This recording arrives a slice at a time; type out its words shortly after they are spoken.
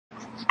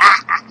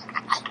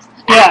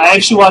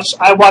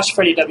I watched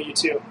Freddie W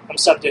too. I'm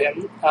subbed to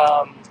him.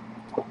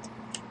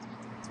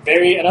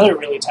 Another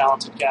really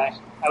talented guy.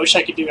 I wish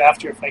I could do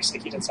After Effects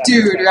like he does.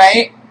 Dude,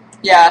 right?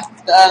 Yeah.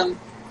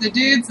 The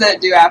dudes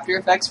that do After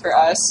Effects for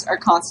us are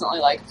constantly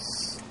like,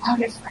 how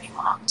did Freddie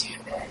Wong do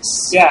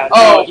this? Yeah.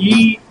 No,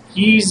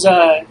 he's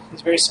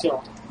very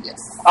skilled. Yes.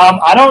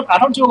 I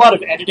don't do a lot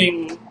of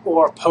editing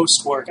or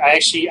post work. I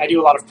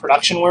do a lot of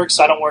production work,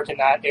 so I don't work in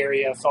that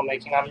area of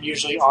filmmaking. I'm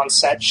usually on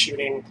set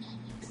shooting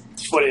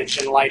footage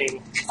and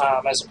lighting,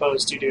 as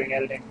opposed to doing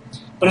editing.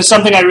 But it's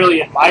something I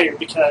really admire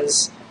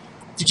because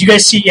did you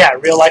guys see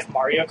real life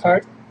Mario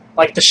Kart?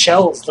 Like the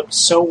shells look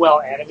so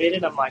well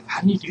animated. I'm like,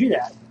 how do you do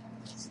that?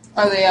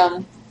 Are they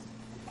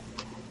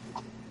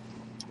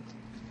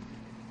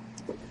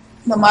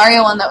the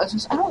Mario one that was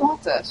just I don't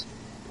want this.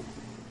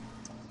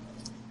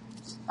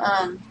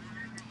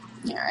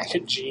 Yeah, right.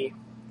 Hit G.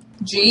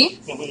 G?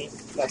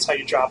 Mm-hmm. That's how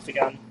you drop the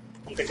gun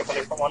and pick up a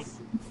different one.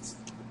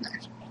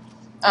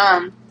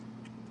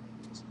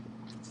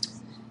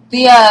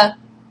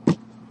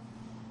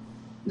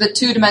 The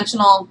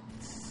two-dimensional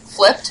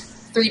flipped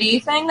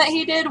 3D thing that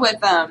he did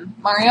with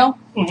Mario.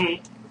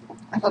 Mm-hmm.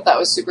 I thought that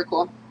was super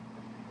cool.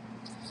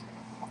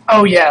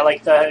 Oh yeah,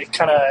 like the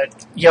kind of.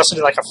 He also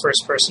did like a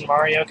first-person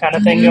Mario kind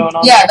of thing going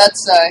on. Yeah, there.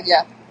 that's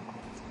yeah.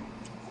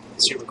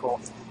 Super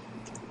cool.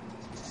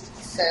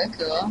 Very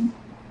cool.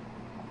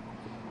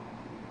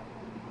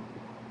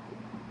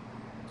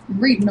 I'm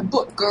reading a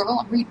book, girl.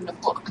 I'm reading a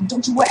book. And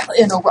don't you ever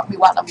interrupt me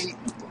while I'm reading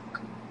a book.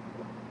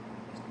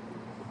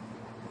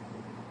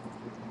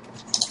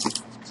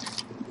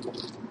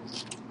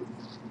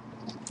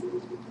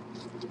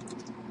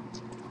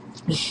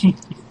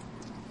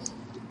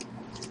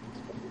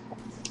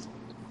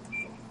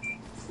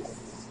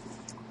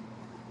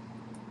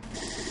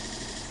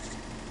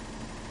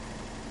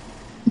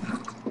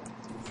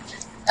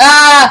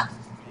 Ah!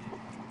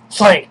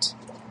 Flanked.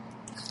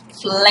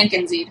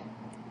 Flankenseed.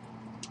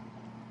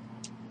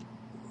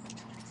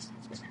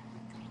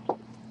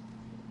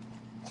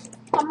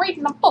 I'm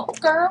reading a book,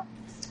 girl.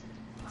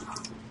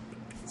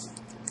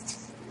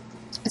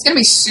 It's gonna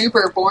be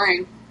super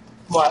boring.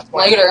 What?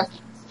 Later.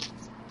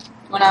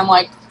 When I'm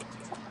like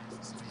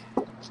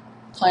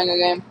playing a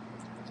game.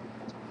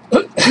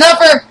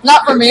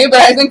 Not for me, but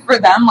I think for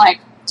them, like,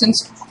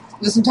 since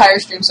this entire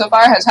stream so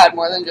far has had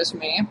more than just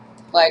me,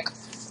 like,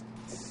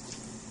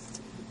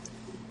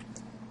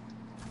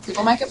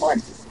 people might get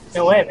bored.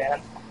 No way,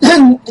 man.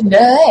 No.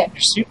 You're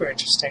super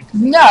interesting.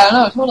 Yeah,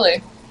 no,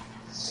 totally.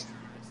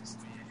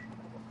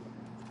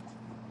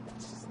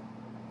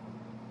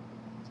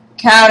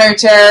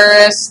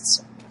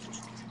 Counter-terrorists.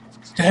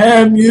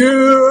 Damn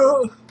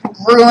you!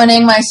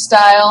 Ruining my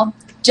style.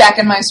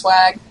 Jacking my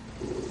swag.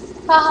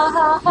 Ha ha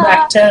ha ha.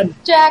 Mac 10.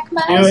 Jack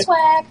my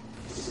swag.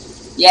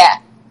 Yeah.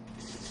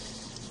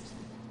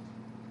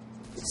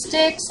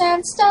 Sticks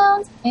and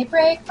stones, they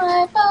break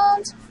my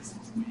bones.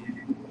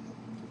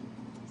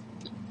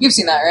 You've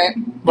seen that, right?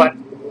 What?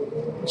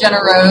 Jenna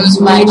Rose,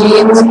 My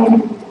Jeans.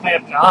 I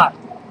have not.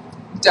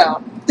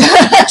 Don't.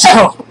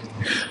 So,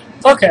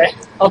 okay.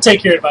 I'll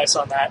take your advice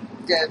on that.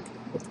 Good.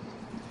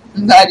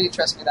 I'm glad you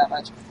trust me that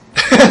much.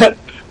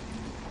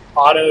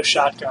 Auto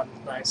shotgun.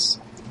 Nice.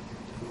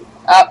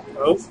 Up.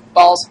 Oh.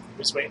 Balls.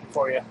 Just waiting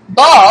for you.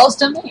 Balls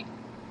to me.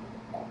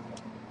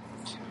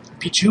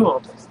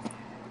 Bejeweled.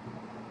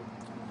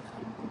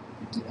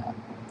 Do that.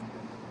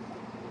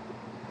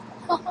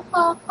 Ha ha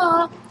ha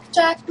ha.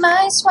 Jack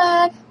my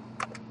swag.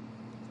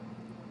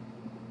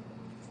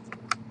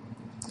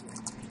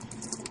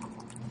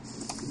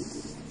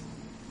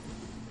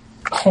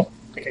 Oh,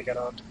 I think I got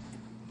owned.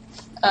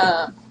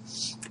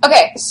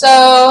 Okay,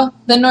 so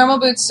the normal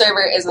boots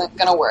server isn't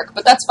going to work,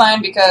 but that's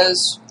fine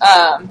because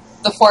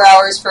the 4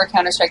 hours for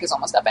Counter-Strike is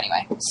almost up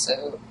anyway.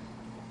 So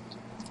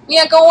we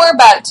ain't going to worry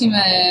about it too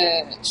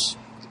much.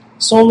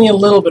 So only a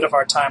little bit of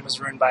our time was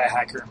ruined by a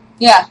hacker.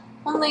 Yeah,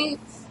 only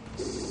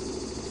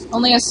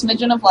a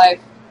smidgen of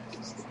life.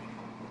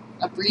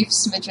 A brief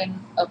smidgen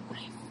of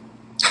life.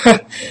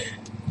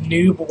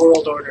 Noob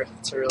World Order.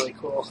 That's a really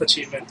cool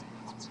achievement.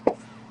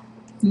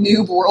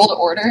 Noob World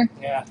Order?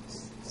 Yeah.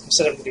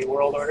 Instead of New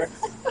World Order.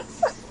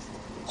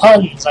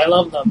 Puns. I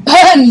love them.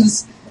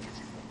 Puns!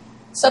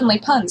 Suddenly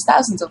puns.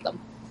 Thousands of them.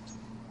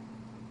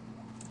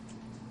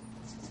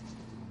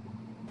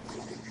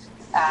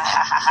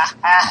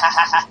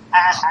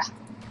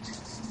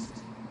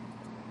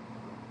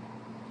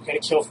 We gotta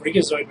kill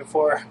Freakazoid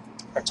before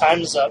our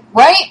time is up.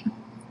 Right?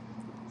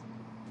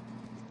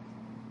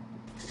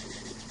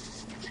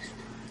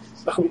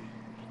 Oh.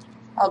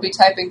 I'll be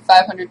typing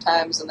 500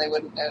 times and they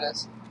wouldn't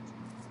notice.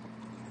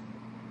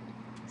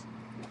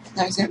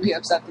 Now he's going to be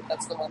upset that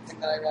that's the one thing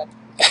that I read.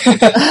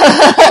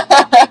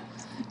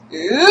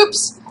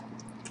 Oops!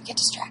 Get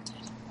distracted.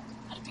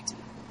 Not a big deal.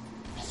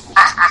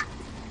 Ah!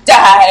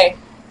 Die!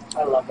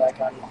 I love that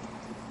gun.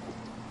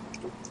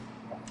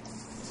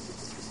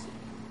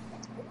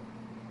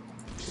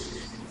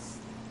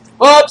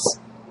 Whoops!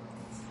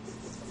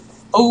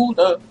 Hold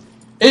up.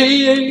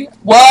 Hey,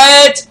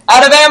 what?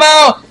 Out of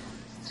ammo!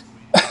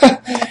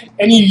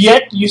 And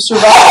you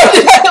survived. How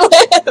did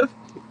I live?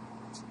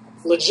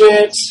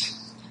 Legit.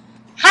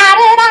 How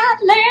did I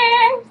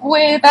live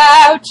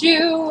without you?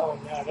 Oh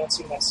no, I don't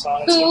sing that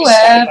song. It's gonna be stuck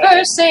in my Whoever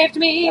head saved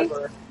me.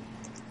 forever.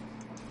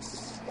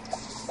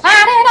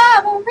 How did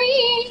I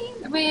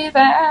breathe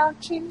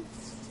without you?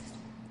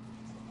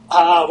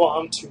 I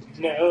want to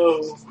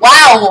know.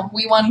 Wow,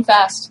 we won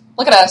fast.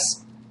 Look at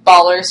us,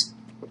 ballers.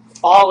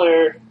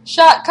 Baller.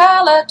 Shot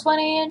collar,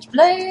 20-inch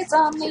blades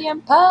on the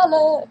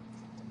Impala.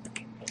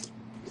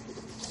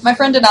 My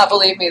friend did not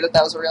believe me that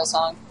was a real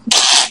song.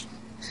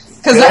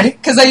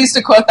 Because I used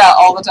to quote that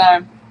all the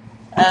time.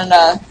 And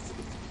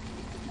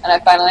I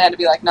finally had to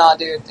be like, nah,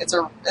 dude, it's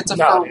a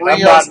for real. I'm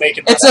not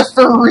making that it's a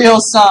for real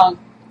song.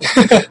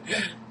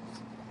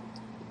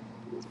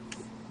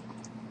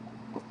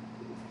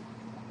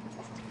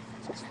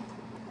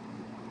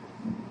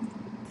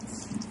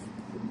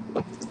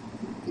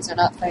 These are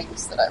not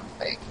things that I would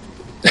fake.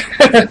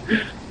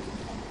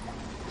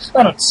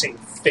 I don't sing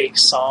fake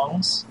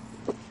songs.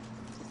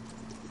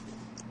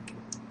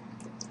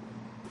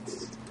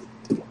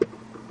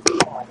 Oh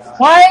my God.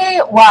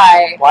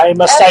 Why? Why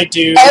must I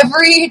do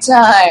every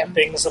time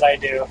things that I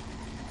do?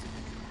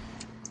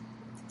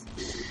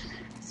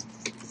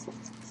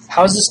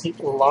 How is this?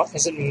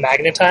 Is it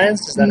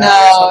magnetized? Is that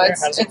no,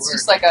 it's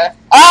just like a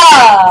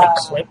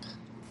clip.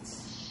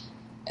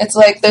 It's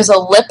like there's a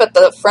lip at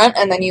the front,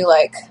 and then you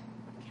like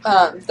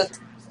the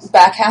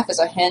back half is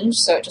a hinge,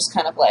 so it just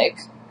kind of like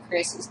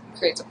creates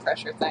a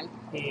pressure thing.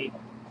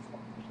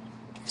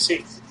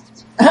 See.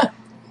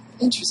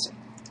 Interesting.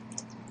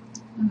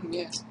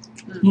 Yes.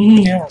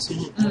 Yes.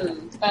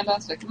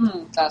 Fantastic.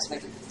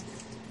 Fascinating.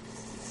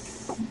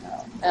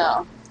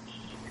 No.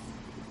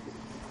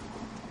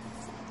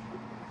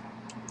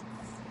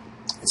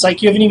 It's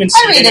like you haven't even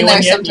seen anyone yet,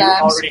 and you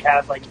sometimes. already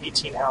have like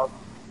 18 health.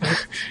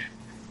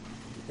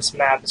 This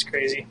map is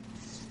crazy.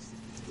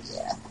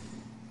 Yeah.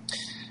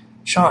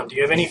 Sean, do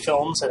you have any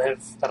films that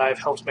I've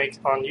helped make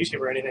on YouTube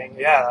or anything?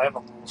 Yeah, I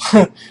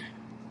have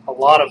a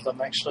lot of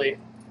them actually.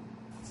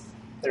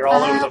 They're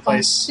all over the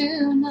place.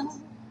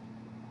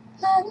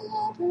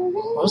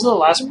 What was the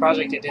last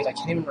project I did? I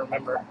can't even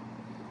remember.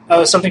 Oh, it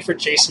was something for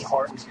Jason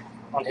Horton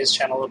on his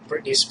channel, a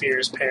Britney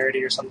Spears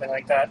parody or something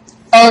like that.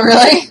 Oh,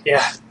 really?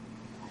 Yeah.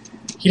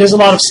 He does a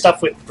lot of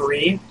stuff with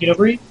Brie. You know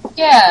Brie?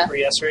 Yeah.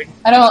 Brie Essrig.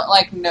 I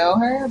don't know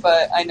her,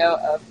 but I know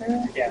of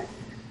her. Yeah.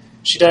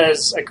 She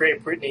does a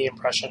great Britney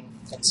impression,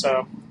 and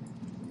so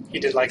he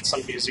did like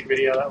some music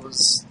video that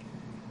was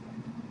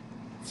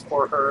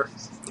for her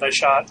that I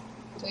shot.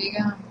 There you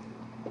go.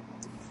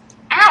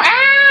 Ow,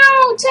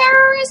 ow!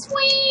 Terrorist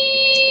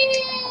win!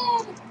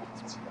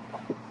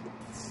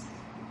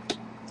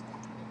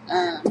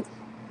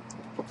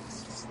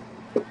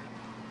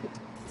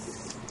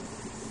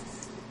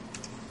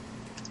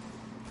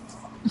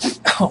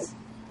 Oh.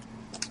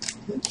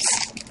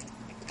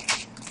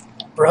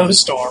 Bro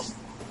storm.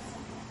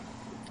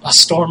 A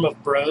storm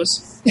of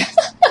bros.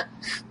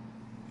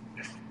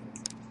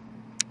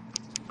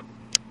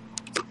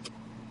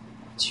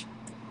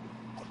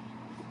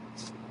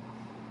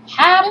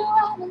 How do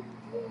I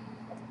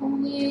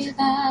live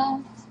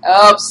without...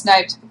 Oh,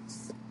 sniped.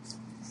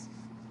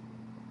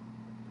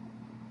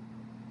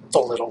 The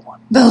little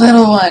one. The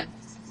little one.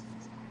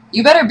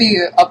 You better be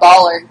a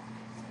baller,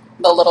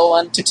 the little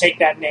one. To take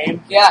that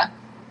name. Yeah.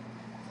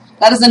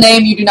 That is a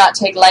name you do not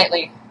take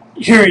lightly.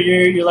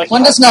 You're like...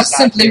 One does not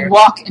simply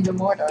walk into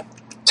Mordor.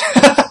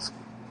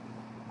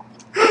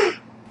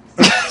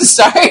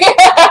 Sorry.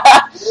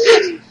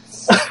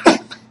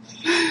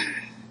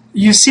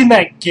 You've seen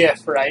that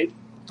GIF, right?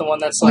 The one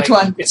that's like... Which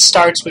one? It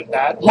starts with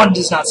that. One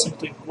does not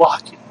simply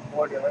walk in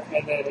Mordor,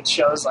 and then it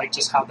shows like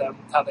just how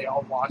they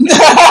all walk.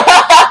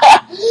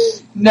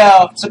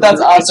 No, but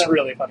that's awesome. It's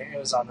really funny. It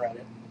was on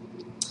Reddit.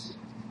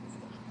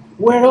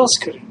 Where else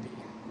could it be?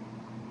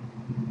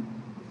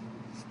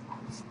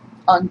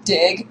 On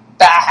Dig.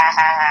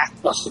 Bah.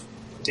 Ugh,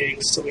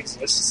 Dig still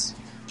exists.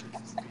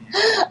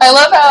 I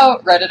love how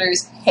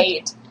Redditors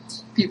hate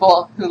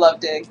people who love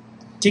Dig.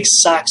 Dig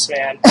sucks,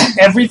 man.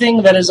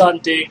 Everything that is on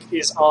Dig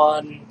is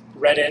on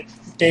Reddit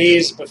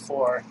days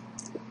before.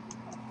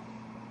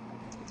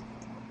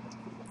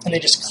 And they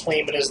just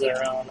claim it as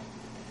their own.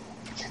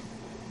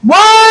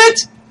 What?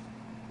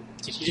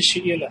 Did he just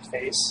shoot you in the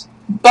face?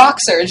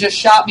 Boxer just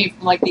shot me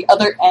from like the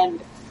other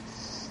end.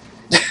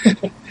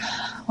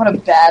 What a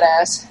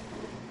badass.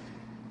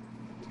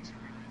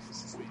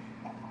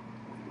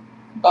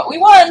 But we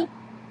won.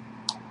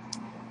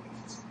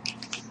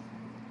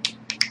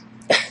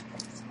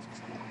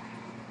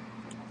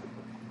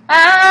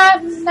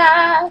 I'm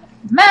not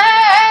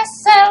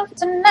myself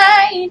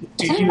tonight.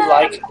 Do you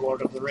like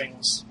Lord of the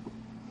Rings?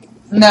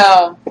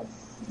 No.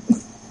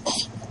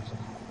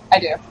 I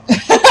do.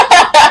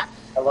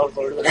 I love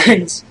Lord of the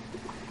Rings.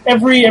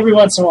 Every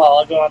once in a while,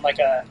 I'll go on like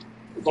a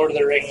Lord of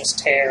the Rings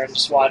tear and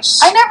just watch.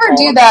 I never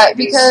do that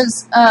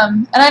because,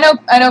 and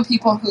I know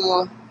people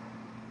who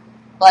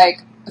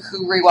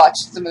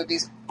rewatch the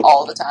movies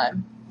all the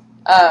time.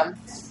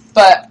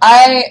 But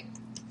I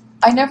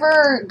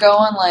never go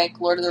on like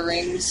Lord of the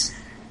Rings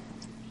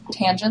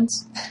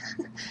tangents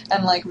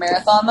and like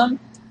marathon them.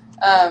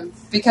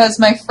 Because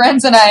my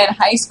friends and I in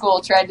high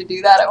school tried to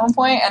do that at one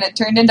point, and it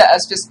turned into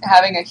us just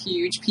having a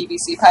huge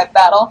PVC pipe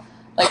battle.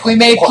 Like, we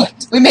made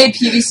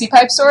PVC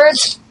pipe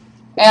swords,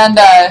 and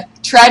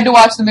tried to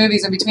watch the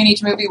movies, and between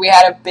each movie we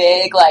had a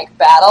big, like,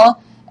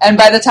 battle. And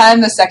by the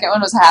time the second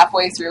one was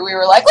halfway through, we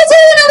were like, let's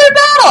have another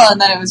battle! And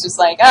then it was just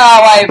like,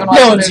 oh, why even watch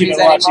the movies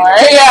anymore?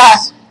 Yeah,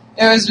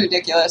 it was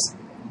ridiculous.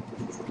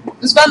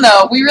 It was fun,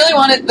 though.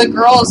 The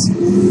girls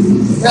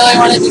really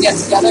wanted to get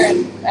together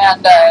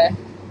and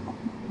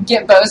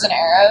get bows and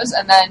arrows.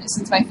 And then,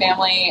 since my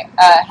family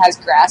has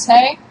grass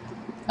hay,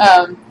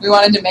 we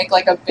wanted to make,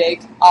 like, a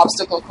big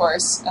obstacle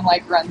course and,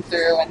 like, run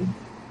through and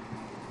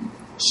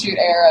shoot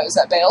arrows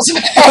at bales of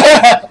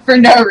hay for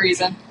no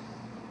reason.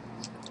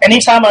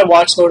 Anytime I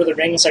watch Lord of the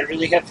Rings, I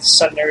really have the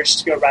sudden urge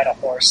to go ride a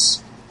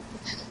horse.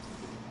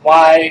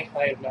 Why?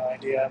 I have no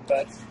idea,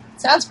 but...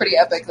 Sounds pretty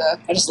epic, though.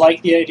 I just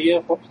like the idea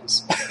of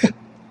horses.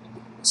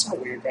 It's not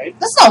weird, right?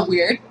 That's not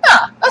weird.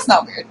 Nah, that's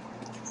not weird.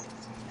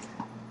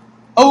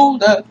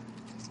 Hold up.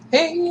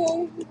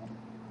 Hey.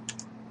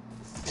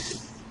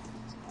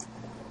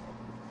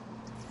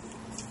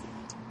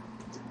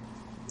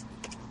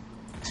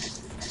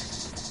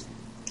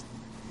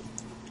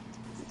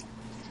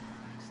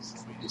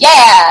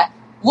 Yeah!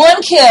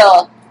 1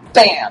 kill!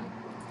 Bam!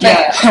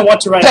 Yeah, I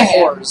want to ride Bam.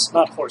 horse,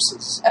 not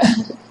horses.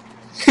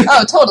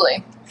 Oh,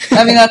 totally.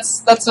 I mean,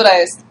 that's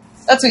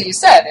what you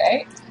said,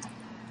 right?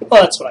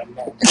 Well, that's what I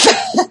meant.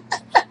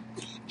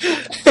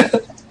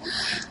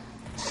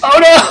 Oh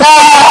no!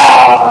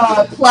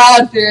 Ah,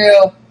 plowed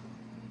through.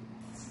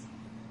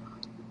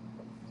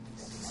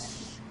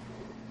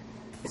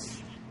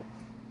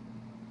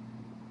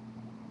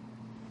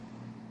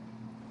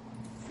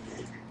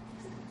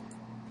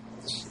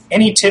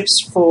 Any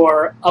tips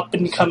for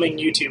up-and-coming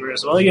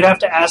YouTubers? Well, you'd have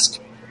to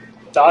ask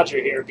Dodger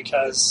here,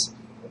 because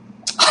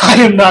I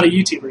am not a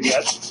YouTuber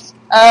yet.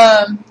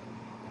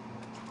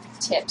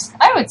 Tips.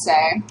 I would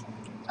say,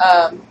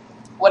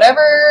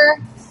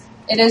 whatever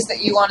it is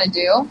that you want to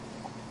do,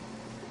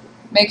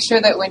 make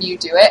sure that when you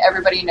do it,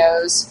 everybody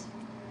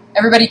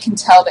can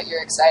tell that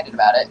you're excited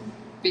about it.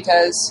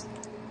 Because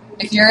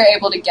if you're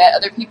able to get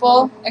other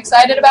people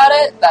excited about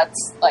it,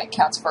 that's, like,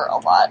 counts for a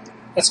lot.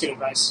 That's good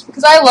advice.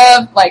 Because I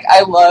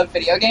love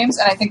video games,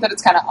 and I think that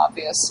it's kind of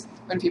obvious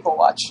when people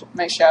watch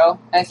my show,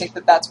 and I think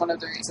that that's one of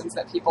the reasons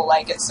that people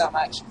like it so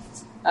much.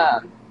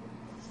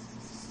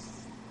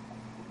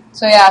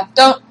 So yeah,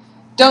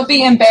 don't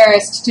be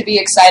embarrassed to be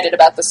excited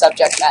about the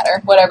subject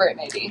matter, whatever it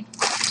may be.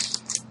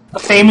 A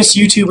famous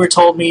YouTuber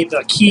told me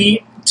the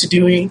key to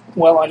doing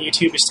well on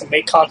YouTube is to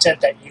make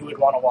content that you would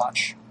want to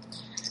watch.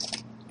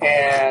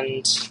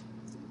 And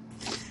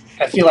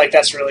I feel like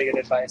that's really good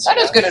advice. That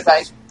is good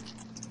advice.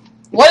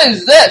 What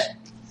is this?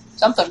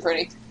 Something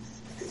pretty.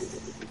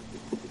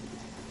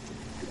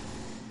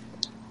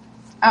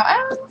 Ow,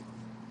 ow.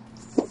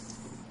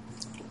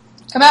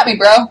 Come at me,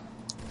 bro.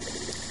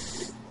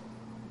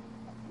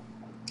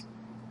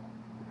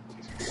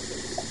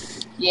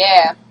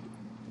 Yeah.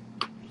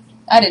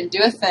 I didn't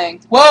do a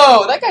thing.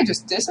 Whoa, that guy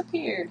just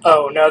disappeared.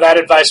 Oh, no, that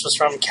advice was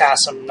from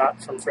Cassim,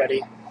 not from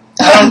Freddy.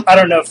 I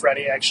don't know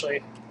Freddy,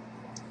 actually.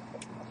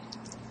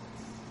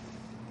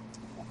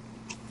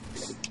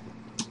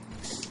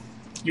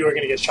 You were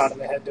going to get shot in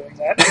the head doing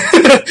that.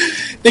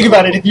 Think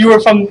about it. If you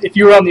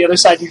were on the other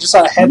side, you just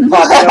saw a head popping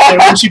up there,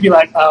 wouldn't you be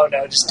like, oh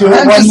no, just do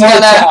it one more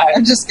time?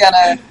 I'm just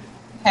gonna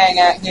hang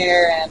out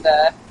here and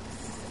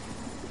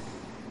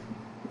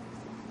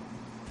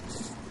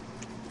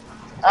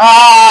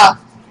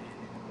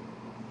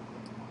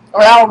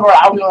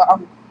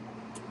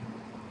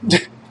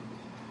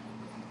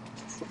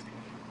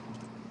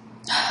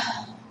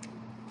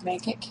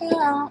make it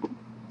count.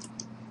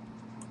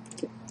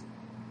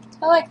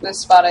 I like this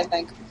spot, I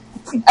think.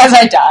 As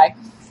I die.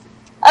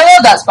 I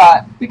love that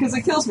spot, because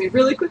it kills me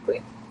really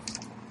quickly.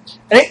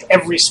 I think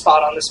every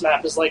spot on this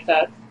map is like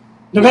that.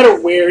 No matter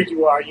where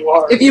you are.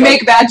 If you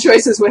make bad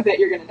choices with it,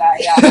 you're gonna die,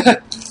 yeah.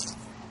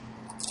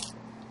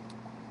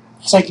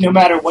 It's like no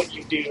matter what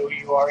you do,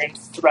 you are in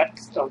threat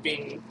of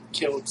being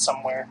killed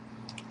somewhere.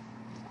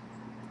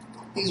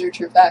 These are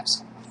true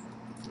facts.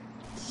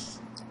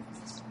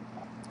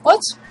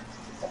 What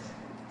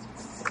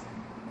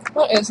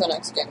is the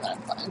next game that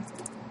I'm playing?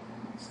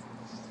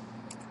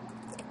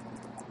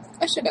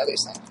 I should know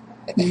these things,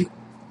 I think.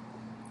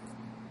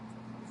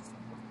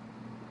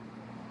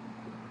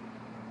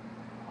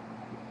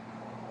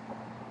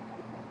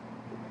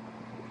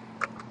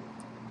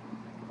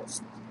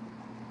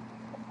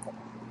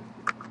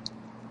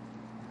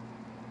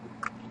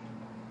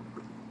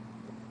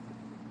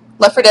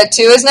 Left 4 Dead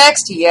 2 is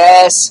next?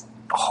 Yes.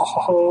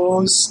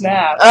 Oh,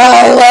 snap. Oh,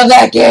 I love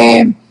that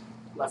game.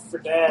 Left 4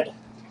 Dead.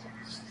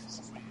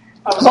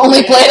 I've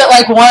only played it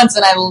like once,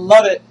 and I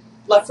love it.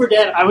 Left 4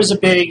 Dead, I was a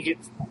big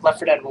Left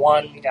 4 Dead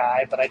 1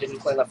 guy, but I didn't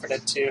play Left 4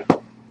 Dead 2.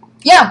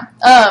 Yeah,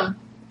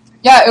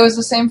 it was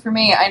the same for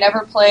me. I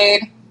never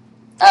played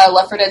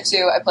Left 4 Dead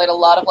 2. I played a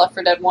lot of Left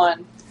 4 Dead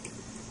 1.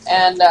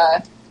 And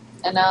now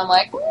I'm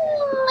like,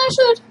 I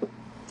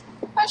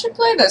should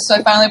play this. So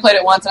I finally played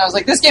it once, and I was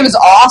like, this game is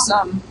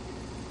awesome.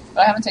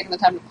 but I haven't taken the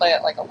time to play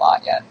it like a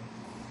lot yet.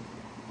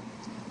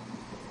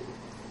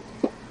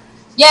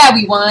 Yeah,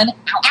 we won.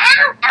 Ow,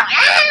 ow, ow,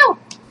 ow!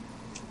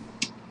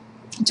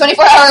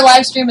 24-hour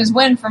live stream is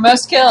win for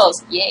most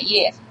kills. Yeah,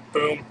 yeah.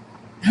 Boom.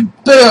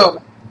 Boom.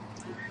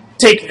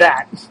 Take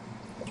that.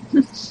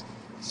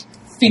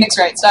 Phoenix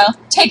Wright style.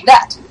 Take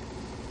that.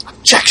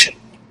 Objection.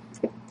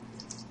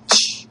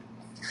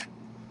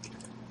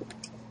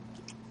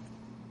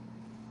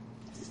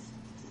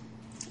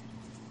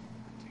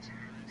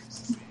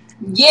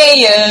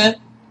 Yeah.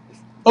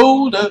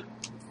 Hold up.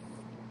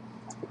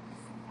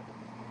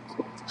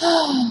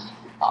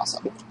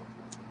 Awesome.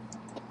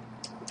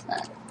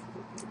 Alright.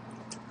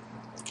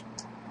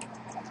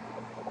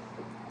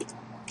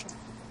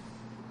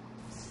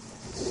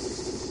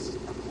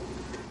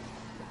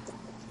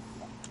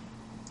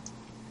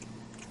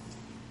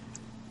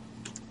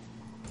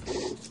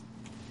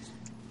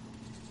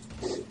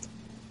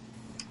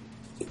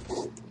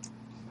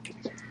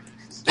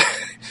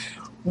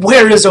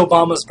 Where is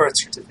Obama's birth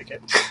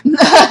certificate?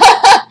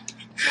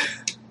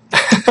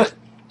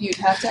 You'd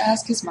have to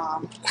ask his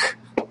mom.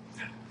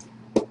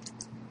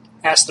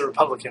 Ask the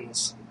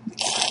Republicans.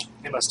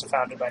 They must have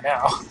found it by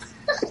now.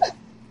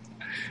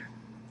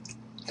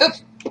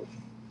 Oops.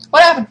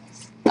 What happened?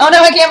 Oh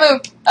no, I can't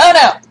move. Oh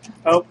no.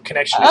 Oh,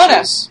 connection Oh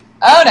issues. no.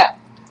 Oh no.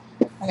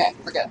 Okay,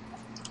 we're good.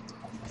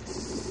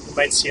 You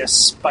might see a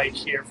spike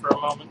here for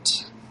a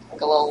moment.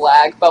 Like a little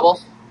lag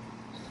bubble.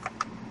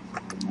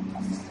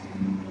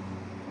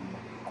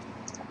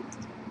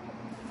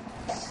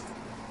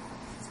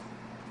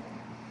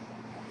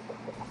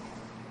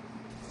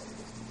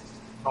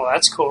 Oh,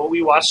 that's cool.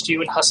 We watched you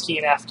and Husky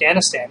in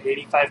Afghanistan.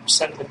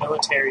 85% of the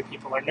military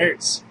people are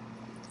nerds.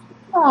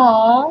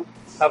 Aww.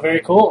 How very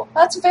cool.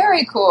 That's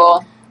very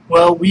cool.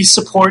 Well, we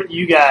support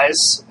you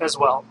guys as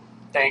well.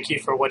 Thank you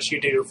for what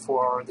you do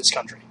for this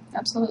country.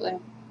 Absolutely.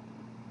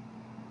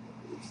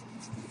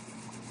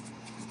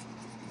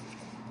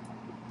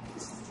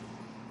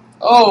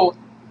 Oh.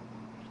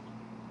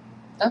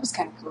 That was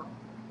kind of cool.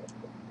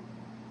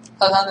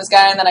 I was on this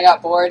guy and then I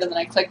got bored and then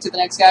I clicked to the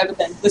next guy, but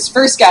then this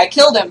first guy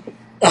killed him.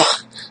 Ugh.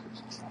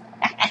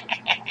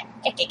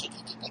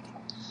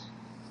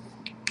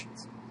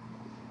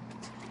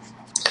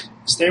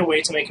 Is there a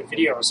way to make a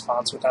video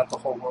response without the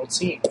whole world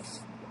seeing?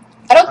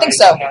 I don't think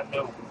so. I do not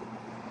know.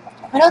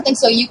 I don't think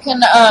so. You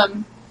can,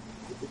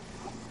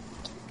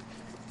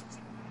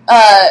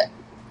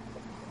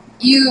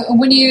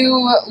 when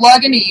you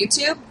log into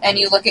YouTube and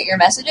you look at your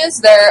messages,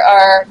 there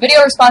are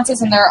video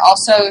responses and there are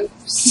also,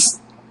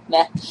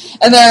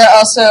 and there are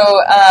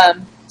also,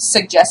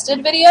 suggested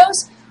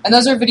videos. And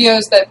those are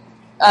videos that,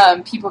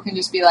 people can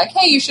just be like,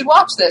 hey, you should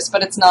watch this,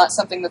 but it's not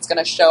something that's going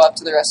to show up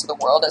to the rest of the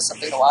world as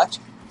something to watch.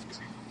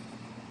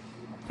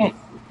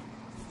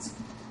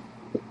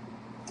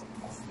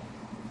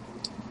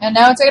 And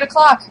now it's 8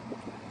 o'clock.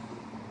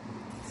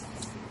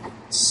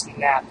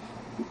 Snap.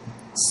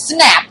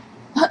 Snap!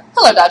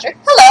 Hello, Dodger.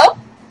 Hello!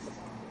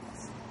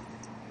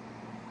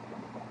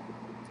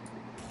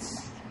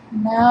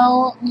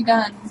 Now we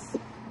done.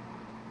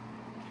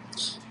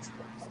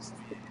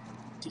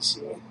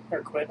 DC.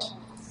 Or quit.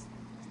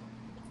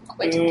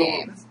 Quit Boom.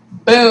 game.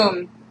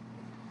 Boom!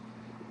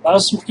 That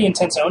was some pretty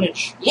intense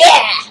ownage.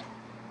 Yeah!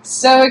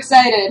 So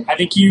excited. I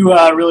think you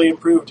really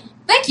improved.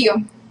 Thank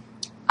you.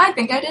 I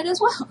think I did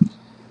as well.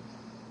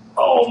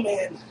 Oh,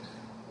 man.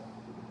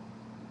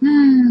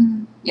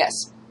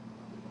 Yes.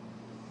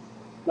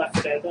 Left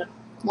 4 Dead then?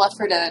 Left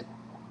 4 Dead.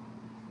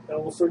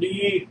 Go for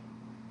D.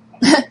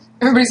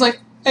 Everybody's like,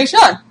 hey,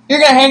 Sean, you're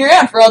going to hang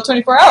around for all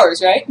 24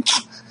 hours, right?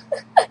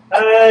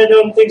 I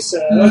don't think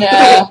so.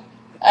 No.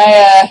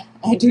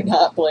 I do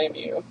not blame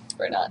you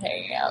for not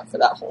hanging out for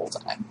that whole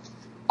time.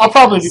 I'll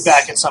probably be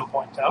back at some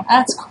point, though.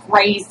 That's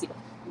crazy.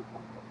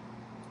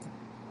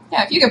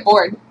 Yeah, if you get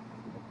bored.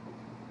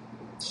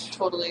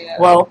 Totally.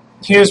 Well,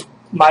 here's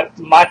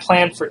my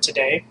plan for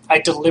today. I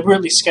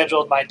deliberately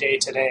scheduled my day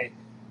today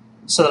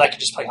so that I could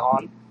just play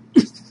Han.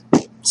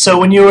 So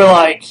when you were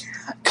like,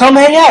 come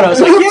hang out, I was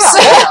like, yeah,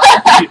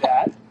 I can do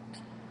that.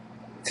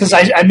 Because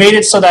I made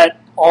it so that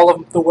all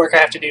of the work I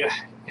have to do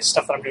is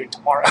stuff that I'm doing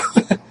tomorrow.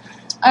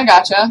 I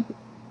gotcha.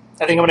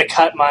 I think I'm going to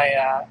cut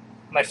my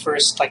my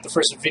first, like the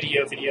first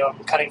video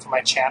I'm cutting for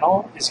my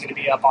channel is going to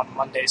be up on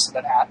Monday so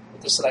that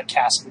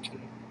Cassim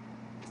can,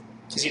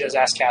 because he does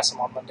Ask Cassim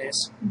on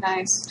Mondays.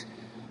 Nice.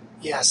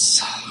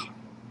 Yes.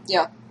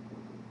 Yeah.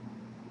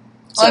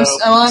 So,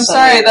 I'm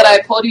sorry that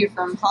I pulled you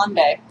from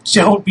Hyundai.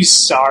 Don't be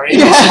sorry.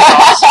 This is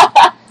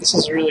awesome. This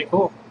is really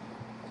cool.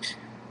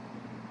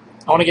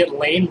 I want to get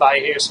Lane by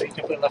here so he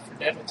can play Left 4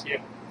 Dead with you.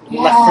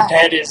 Yeah. Left 4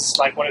 Dead is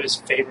like one of his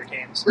favorite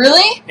games.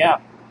 Really? Yeah.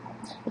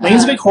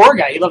 Lane's a big horror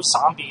guy. He loves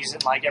zombies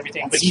and like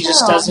everything, but he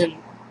just true. doesn't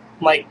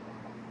like.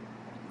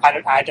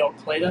 I don't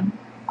play them,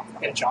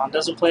 and John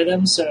doesn't play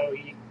them, so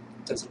he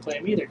doesn't play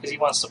them either because he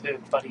wants to play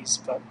with buddies.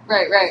 But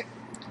Right.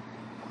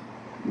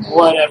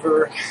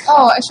 whatever.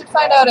 Oh, I should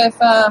find out if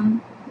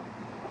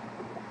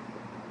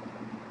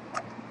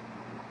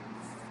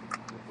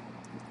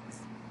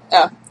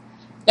Oh,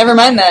 never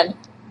mind then,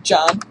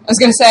 John. I was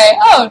gonna say,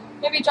 oh,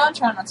 Maybe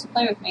JonTron wants to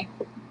play with me.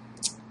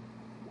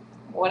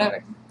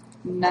 Whatever.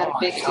 Not a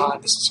big deal. Oh my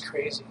god, this is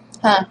crazy.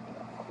 Huh.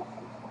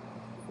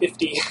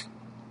 50.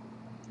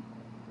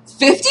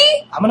 50?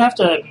 I'm going to have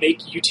to make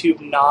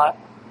YouTube not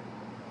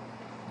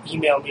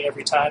email me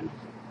every time.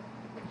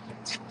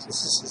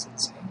 This is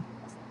insane.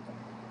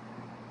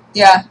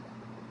 Yeah.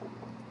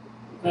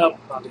 Nope,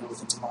 I'll deal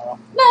with it tomorrow.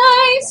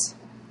 Nice!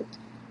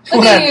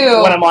 Look at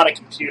you! When I'm on a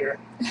computer.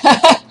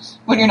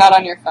 When you're not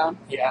on your phone.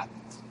 Yeah.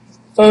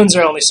 Phones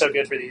are only so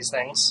good for these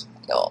things.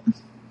 Cool.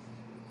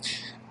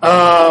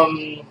 Are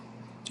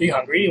you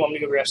hungry? You want me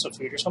to go grab some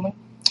food or something?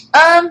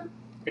 Or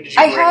did you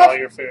bring all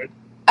your food?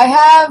 I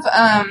have,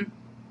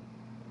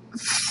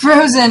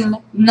 frozen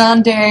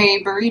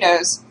non-dairy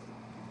burritos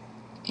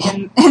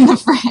in the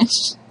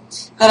fridge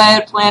that I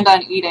had planned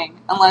on eating.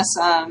 Unless,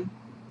 I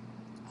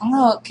don't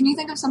know, can you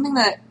think of something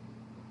that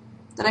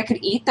I could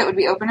eat that would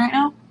be open right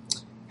now?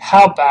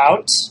 How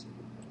about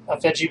a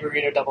veggie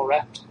burrito double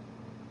wrapped?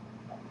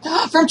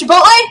 From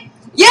Chipotle?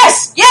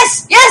 Yes!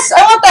 Yes! Yes!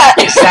 I want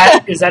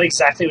that! Is that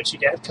exactly what you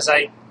get?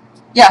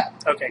 Yeah.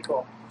 Okay,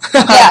 cool.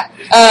 Yeah.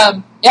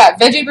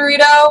 Veggie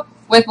burrito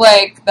with,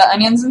 like, the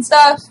onions and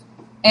stuff,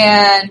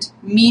 and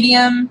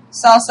medium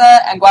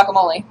salsa and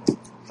guacamole.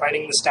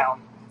 Writing this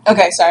down.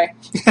 Okay, sorry.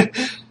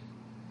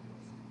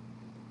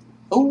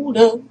 Hold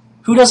up.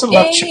 Who doesn't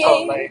love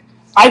Chipotle?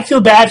 I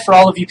feel bad for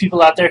all of you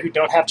people out there who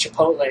don't have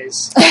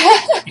Chipotles,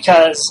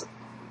 because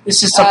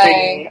this is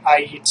something I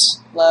eat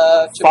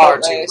love far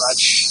Chipotle too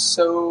much.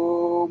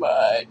 So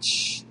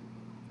much.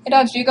 Hey,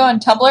 Dogs, do you go on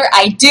Tumblr?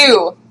 I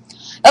do.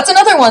 That's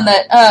another one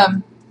that,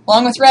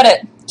 along with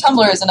Reddit,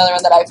 Tumblr is another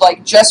one that I've,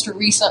 like, just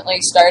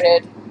recently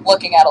started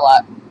looking at a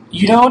lot.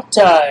 You don't,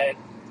 are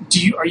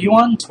you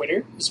on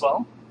Twitter as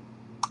well?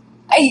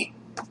 I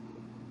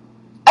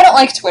don't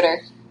like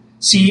Twitter.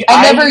 See,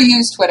 I never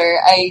use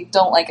Twitter. I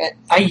don't like it.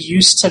 I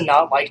used to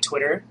not like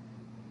Twitter,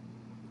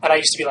 and I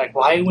used to be like,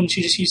 why wouldn't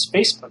you just use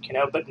Facebook, you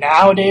know? But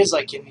nowadays,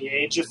 like, in the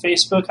age of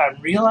Facebook,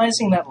 I'm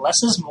realizing that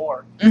less is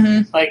more.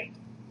 Mm-hmm. Like,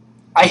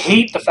 I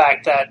hate the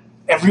fact that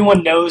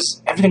everyone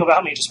knows everything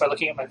about me just by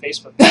looking at my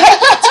Facebook.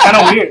 It's kind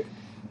of weird.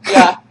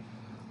 Yeah.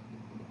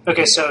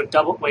 Okay, so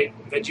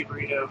veggie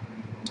burrito,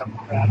 double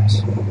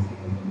wrapped.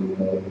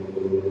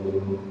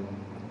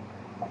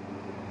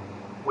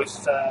 With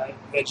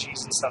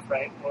veggies and stuff,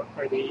 right?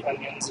 Or the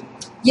onions and...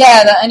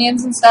 Yeah, the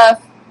onions and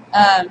stuff.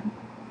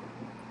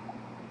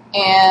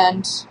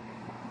 And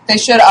they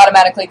should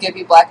automatically give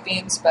you black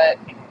beans, but...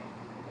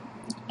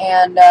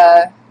 And,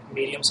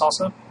 medium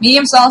salsa?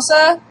 Medium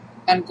salsa,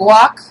 and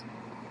guac.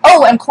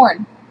 Oh, and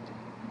corn.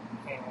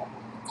 And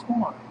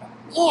corn.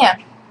 Yeah.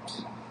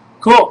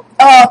 Cool.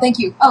 Oh, thank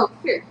you. Oh,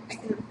 here.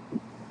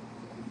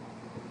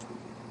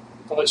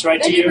 It looks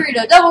right to you. Veggie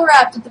burrito, double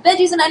wrapped with the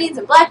veggies and onions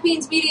and black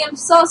beans, medium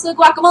salsa,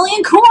 guacamole,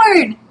 and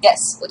corn.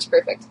 Yes, looks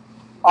perfect.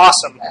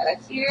 Awesome.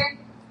 Here.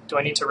 Do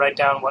I need to write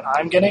down what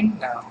I'm getting?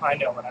 No, I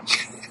know what I'm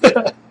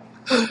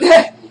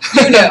getting.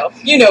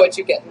 You know what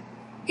you're getting.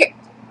 Here.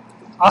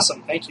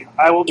 Awesome, thank you.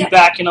 I will be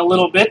back in a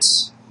little bit.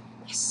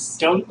 Yes.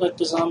 Don't let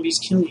the zombies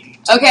kill you.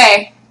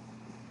 Okay.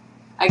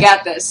 I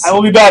got this. I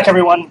will be back,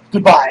 everyone.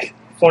 Goodbye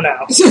for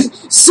now.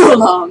 So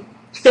long.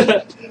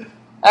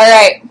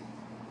 Alright.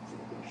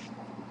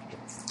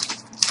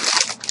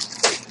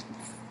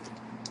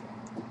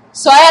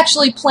 So I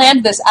actually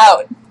planned this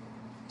out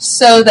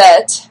so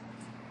that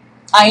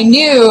I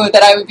knew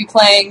that I would be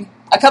playing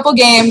a couple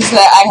games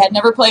that I had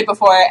never played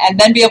before and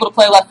then be able to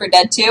play Left 4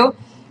 Dead 2,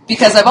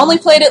 because I've only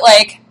played it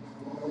like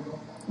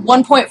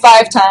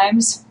 1.5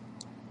 times,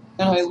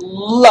 and I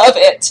love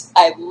it.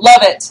 I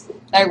love it.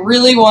 I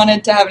really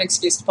wanted to have an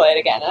excuse to play it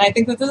again, and I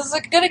think that this is a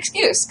good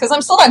excuse, because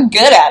I'm still not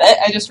good at it,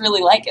 I just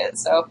really like it,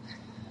 so...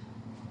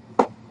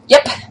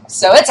 Yep,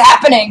 so it's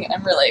happening, and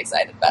I'm really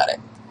excited about it.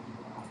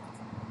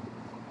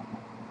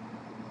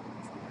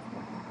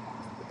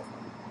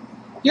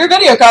 Your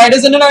video card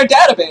isn't in our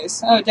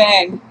database. Oh,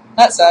 dang.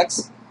 That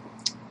sucks.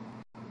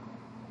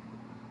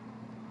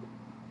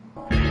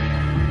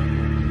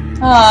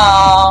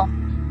 Aww.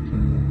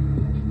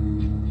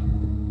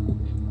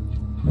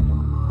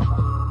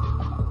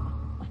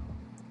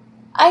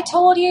 I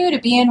told you to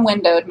be in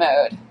windowed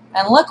mode,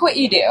 and look what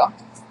you do.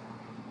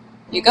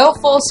 You go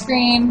full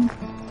screen,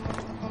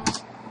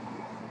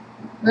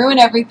 ruin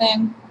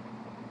everything.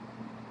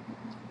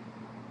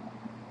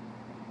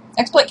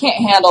 XSplit can't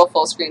handle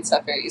full screen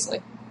stuff very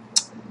easily.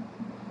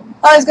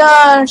 Oh, he's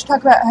gone. I should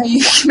talk about how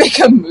you can make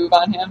a move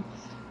on him.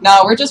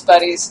 No, we're just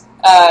buddies.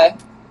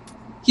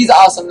 He's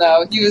awesome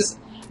though.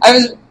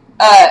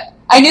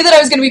 I knew that I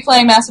was going to be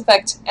playing Mass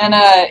Effect, and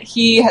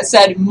he has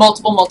said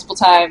multiple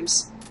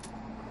times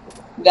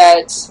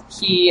that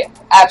he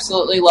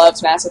absolutely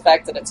loves Mass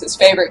Effect, that it's his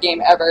favorite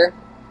game ever.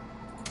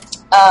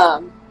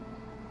 And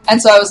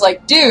so I was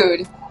like,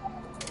 dude,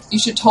 you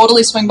should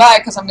totally swing by,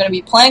 because I'm going to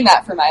be playing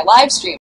that for my live stream.